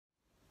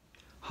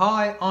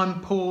Hi,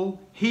 I'm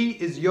Paul, he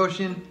is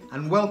Yoshin,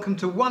 and welcome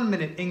to 1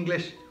 Minute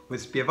English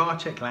with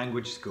Śpiewaczek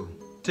Language School.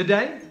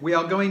 Today we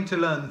are going to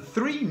learn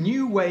 3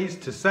 new ways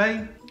to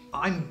say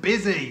I'm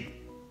busy.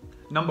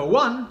 Number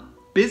 1,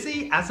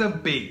 busy as a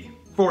bee.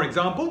 For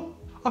example,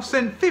 I've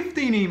sent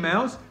 15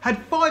 emails,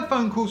 had 5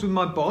 phone calls with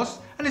my boss,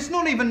 and it's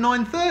not even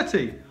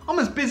 9:30. I'm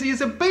as busy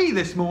as a bee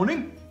this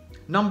morning.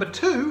 Number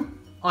 2,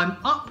 I'm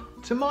up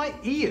to my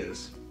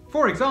ears.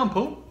 For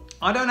example,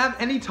 I don't have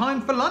any time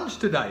for lunch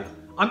today.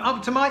 I'm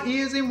up to my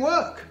ears in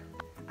work.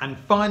 And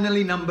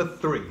finally, number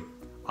 3,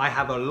 I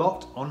have a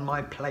lot on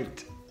my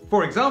plate.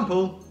 For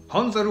example,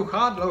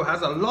 Honzaruchadlo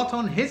has a lot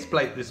on his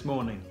plate this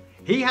morning.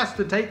 He has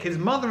to take his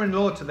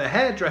mother-in-law to the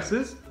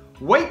hairdresser's,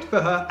 wait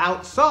for her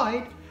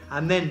outside,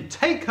 and then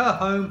take her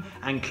home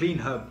and clean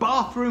her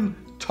bathroom,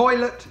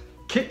 toilet,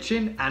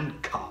 kitchen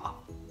and car.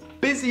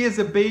 Busy as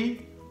a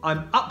bee,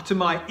 I'm up to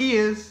my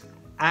ears,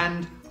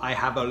 and I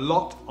have a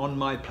lot on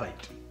my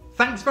plate.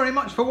 Thanks very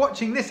much for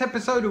watching this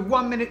episode of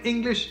 1 Minute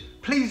English.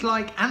 Please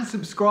like and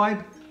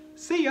subscribe.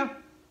 See ya!